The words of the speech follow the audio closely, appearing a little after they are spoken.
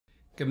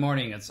Good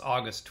morning. It's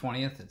August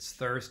 20th. It's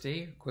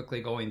Thursday.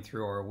 Quickly going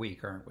through our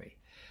week, aren't we?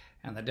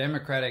 And the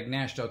Democratic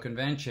National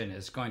Convention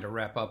is going to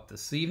wrap up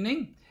this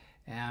evening.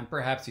 And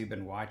perhaps you've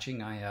been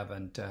watching. I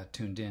haven't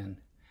tuned in.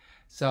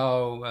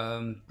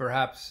 So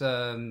perhaps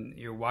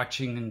you're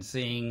watching and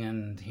seeing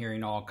and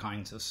hearing all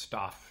kinds of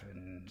stuff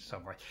and so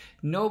forth.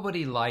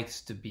 Nobody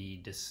likes to be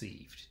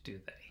deceived, do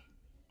they?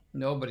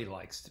 Nobody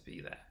likes to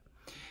be that.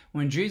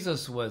 When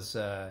Jesus was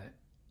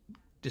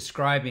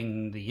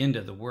describing the end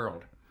of the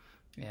world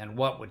and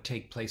what would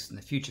take place in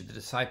the future, the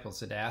disciples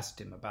had asked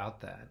him about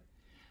that.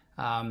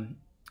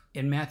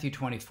 In Matthew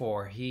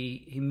 24,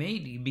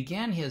 he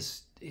began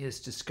his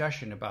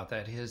discussion about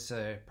that, his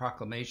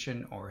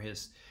proclamation or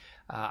his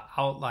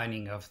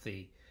outlining of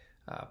the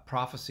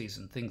prophecies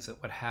and things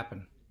that would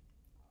happen.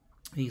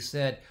 He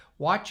said,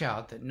 "Watch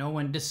out that no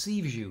one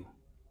deceives you,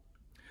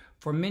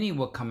 for many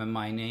will come in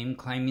my name,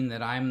 claiming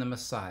that I am the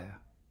Messiah,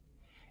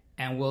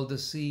 and will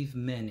deceive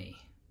many."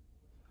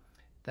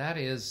 That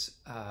is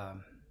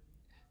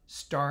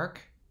stark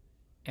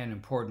and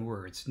important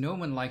words. No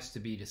one likes to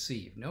be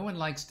deceived. No one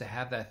likes to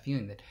have that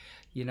feeling that,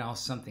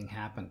 something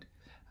happened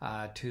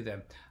to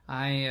them.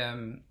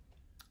 I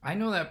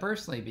know that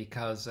personally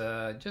because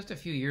just a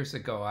few years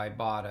ago I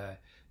bought a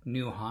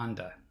new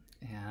Honda,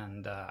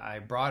 and I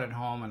brought it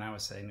home and I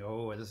was saying,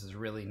 oh, this is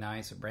really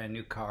nice, a brand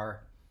new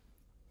car.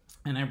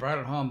 And I brought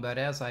it home, but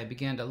as I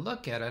began to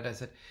look at it, I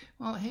said,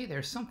 well, hey,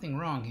 there's something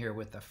wrong here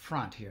with the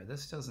front here.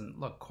 This doesn't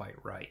look quite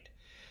right.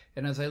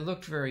 And as I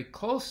looked very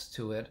close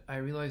to it, I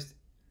realized,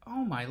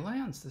 oh my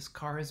lands, this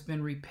car has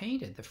been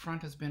repainted. The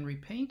front has been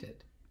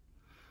repainted.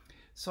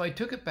 So I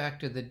took it back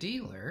to the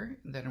dealer,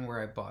 then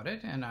where I bought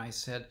it, and I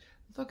said,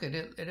 look,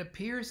 it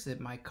appears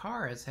that my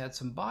car has had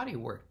some body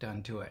work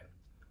done to it.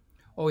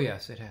 Oh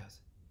yes, it has.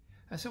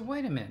 I said,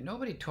 wait a minute,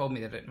 nobody told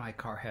me that my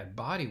car had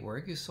body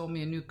work. You sold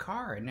me a new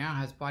car and now it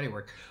has body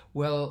work.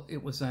 Well,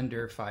 it was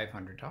under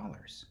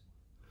 $500.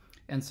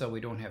 And so we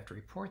don't have to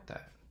report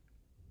that.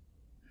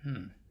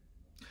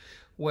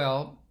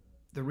 Well,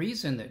 the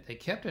reason that they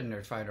kept it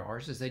under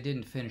 $5 is they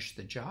didn't finish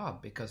the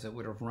job because it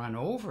would have run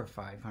over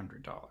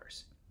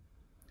 $500.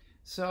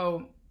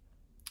 So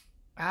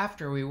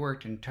after we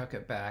worked and took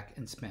it back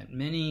and spent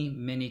many,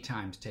 many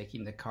times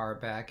taking the car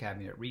back,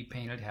 having it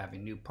repainted,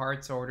 having new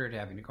parts ordered,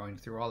 having to go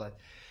through all that,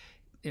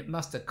 it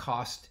must have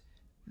cost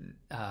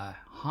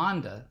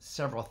Honda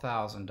several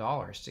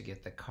 $1,000s to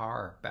get the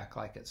car back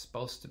like it's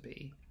supposed to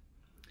be.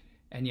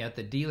 And yet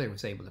the dealer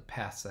was able to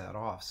pass that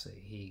off. So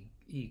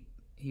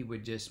he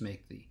would just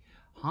make the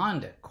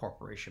Honda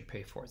Corporation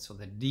pay for it, so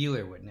the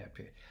dealer wouldn't have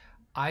to pay.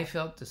 I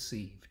felt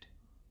deceived.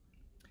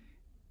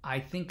 I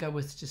think I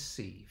was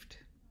deceived.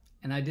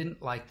 And I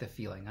didn't like the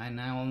feeling. And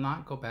I will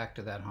not go back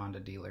to that Honda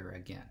dealer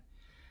again.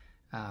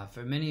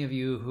 For many of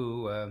you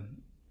who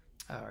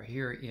are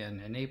here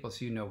in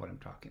Naples, you know what I'm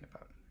talking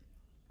about.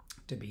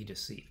 To be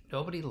deceived.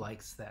 Nobody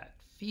likes that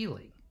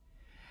feeling.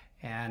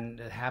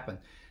 And it happened.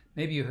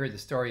 Maybe you heard the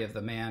story of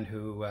the man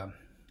who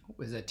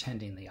was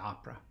attending the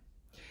opera.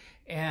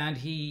 And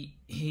he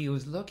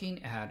was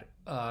looking at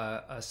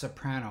a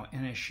soprano.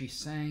 And as she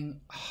sang,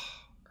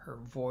 her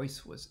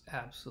voice was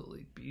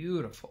absolutely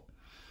beautiful.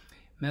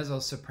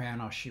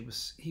 Mezzo-soprano, he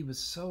was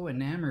so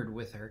enamored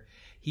with her,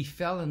 he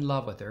fell in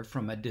love with her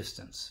from a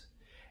distance.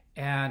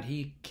 And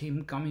he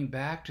came coming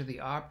back to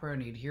the opera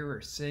and he'd hear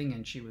her sing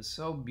and she was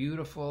so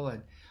beautiful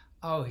and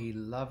oh, he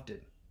loved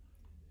it.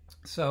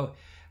 So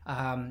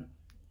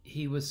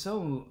he was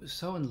so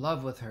in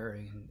love with her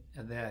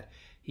that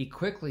he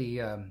quickly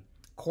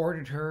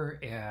courted her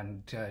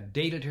and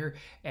dated her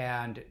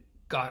and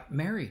got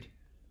married.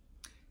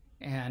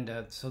 And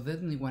so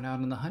then they went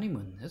out on the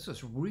honeymoon. This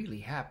was really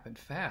happened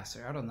fast.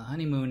 They're out on the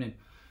honeymoon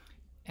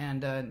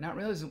and not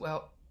realizing,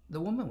 well,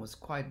 the woman was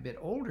quite a bit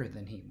older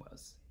than he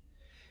was.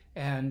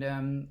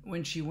 And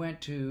when she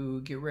went to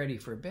get ready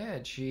for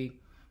bed, she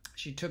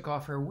took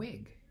off her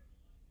wig.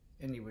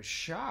 And he was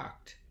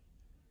shocked.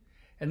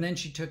 And then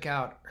she took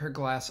out her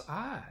glass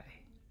eye.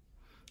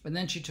 And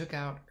then she took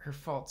out her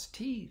false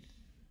teeth.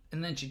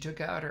 And then she took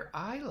out her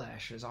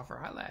eyelashes, off her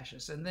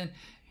eyelashes. And then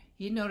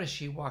he noticed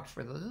she walked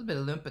with a little bit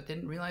of limp, but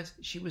didn't realize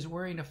she was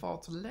wearing a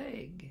false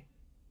leg.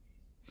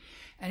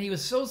 And he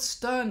was so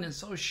stunned and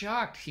so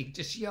shocked, he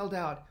just yelled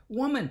out,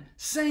 "Woman,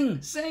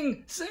 sing,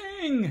 sing,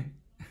 sing!"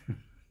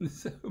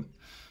 So,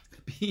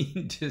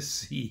 being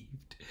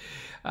deceived.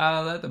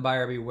 Let the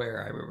buyer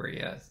beware. I remember,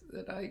 yes.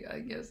 I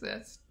guess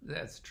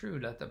that's true.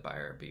 Let the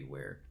buyer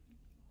beware.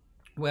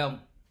 Well,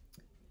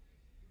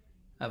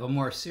 of a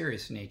more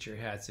serious nature, it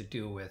has to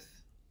do with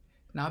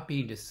not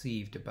being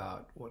deceived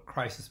about what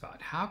Christ is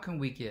about. How can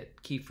we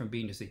keep from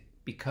being deceived?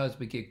 Because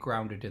we get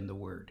grounded in the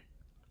Word.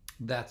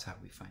 That's how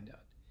we find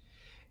out.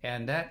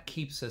 And that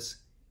keeps us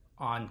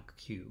on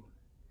cue.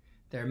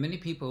 There are many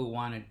people who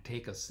want to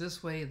take us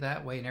this way,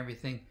 that way, and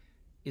everything.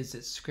 Is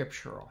it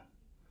scriptural?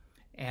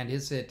 And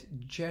is it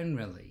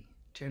generally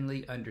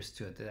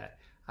understood that?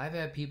 I've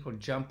had people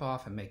jump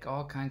off and make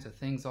all kinds of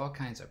things, all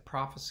kinds of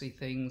prophecy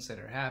things that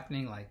are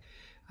happening. Like,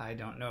 I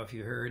don't know if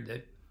you heard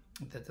that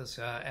this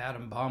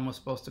atom bomb was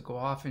supposed to go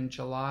off in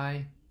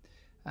July.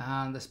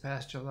 this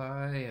past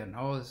July, and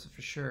oh, this is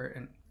for sure,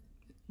 and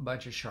a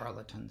bunch of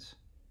charlatans.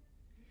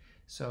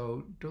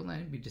 So don't let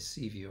anybody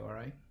deceive you, all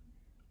right?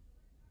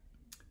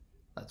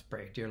 Let's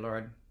pray. Dear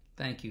Lord,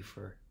 thank you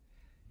for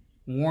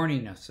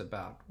warning us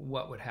about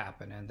what would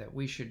happen and that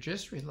we should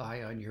just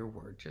rely on your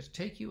word. Just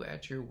take you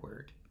at your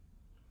word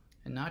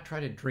and not try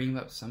to dream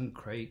up some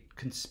great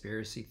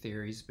conspiracy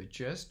theories, but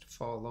just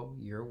follow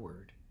your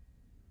word.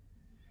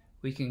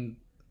 We can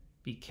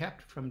be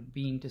kept from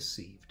being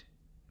deceived.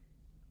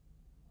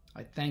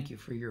 I thank you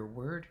for your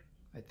word.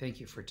 I thank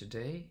you for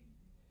today.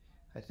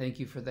 I thank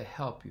you for the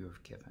help you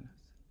have given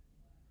us.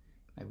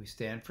 May we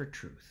stand for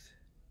truth.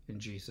 In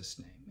Jesus'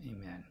 name,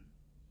 amen.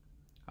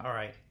 All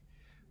right,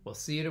 we'll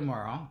see you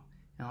tomorrow,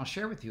 and I'll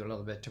share with you a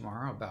little bit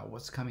tomorrow about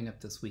what's coming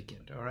up this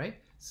weekend, all right?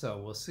 So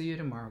we'll see you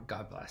tomorrow.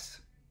 God bless.